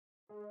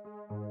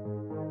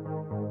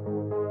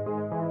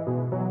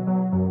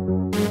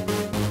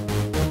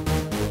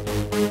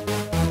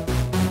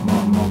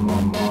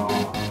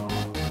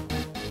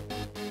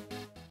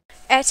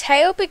Our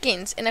tale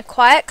begins in a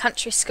quiet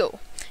country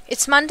school.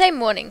 It's Monday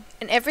morning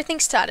and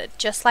everything started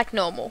just like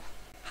normal.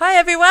 Hi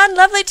everyone,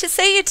 lovely to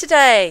see you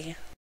today.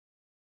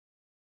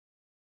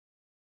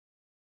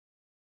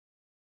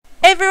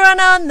 Everyone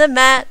on the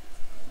mat,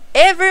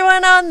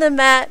 everyone on the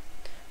mat.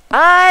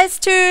 Eyes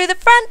to the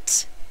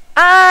front,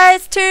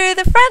 eyes to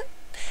the front.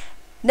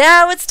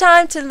 Now it's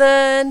time to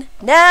learn,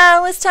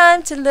 now it's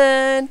time to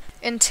learn.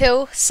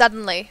 Until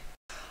suddenly.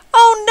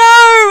 Oh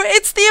no,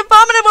 it's the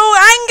abominable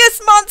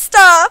Angus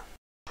monster!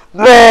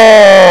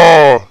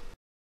 No!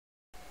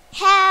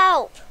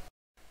 Help!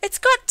 It's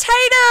got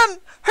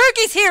Tatum!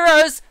 Hoogie's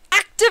heroes,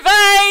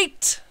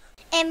 activate!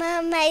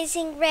 Emma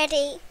Amazing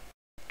ready.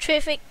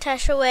 Terrific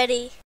Tasha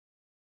ready.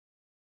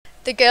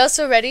 The girls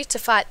were ready to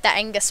fight the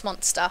Angus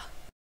monster.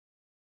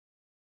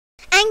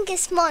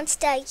 Angus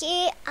monster,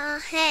 you are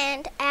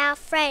hand our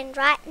friend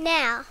right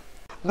now.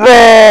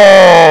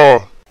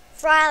 No!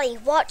 Riley,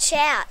 watch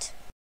out.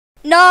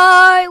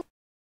 No!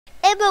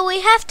 Emma,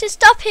 we have to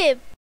stop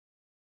him.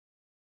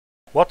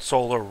 What's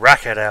all the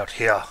racket out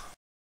here?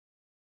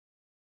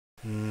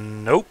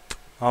 Nope,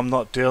 I'm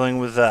not dealing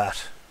with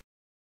that.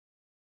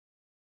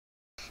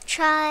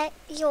 Try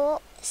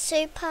your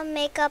super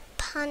mega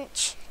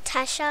punch,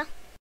 Tasha.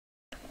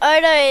 Oh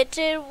no, it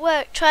didn't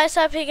work. Try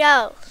something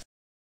else.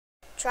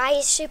 Try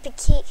your super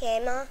kick,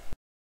 Emma.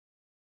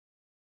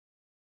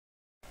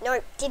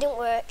 Nope, didn't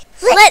work.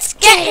 Let's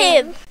get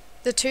him!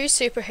 The two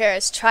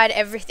superheroes tried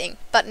everything,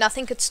 but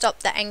nothing could stop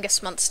the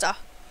Angus monster.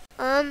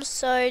 I'm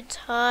so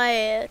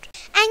tired.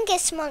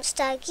 Angus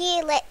monster,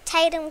 you let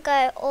Tatum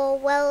go or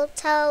we'll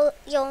tell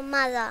your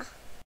mother.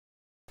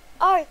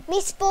 Oh,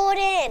 Miss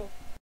Borden!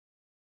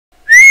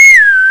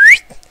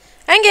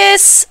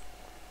 Angus!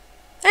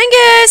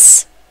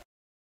 Angus!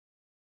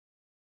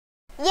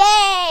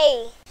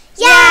 Yay!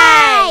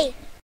 Yay!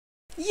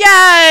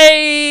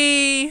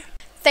 Yay!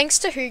 Thanks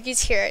to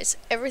Hoogie's heroes,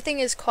 everything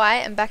is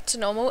quiet and back to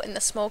normal in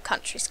the small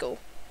country school.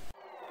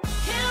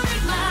 Can't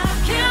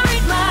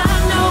read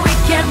my, no, we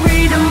can't read.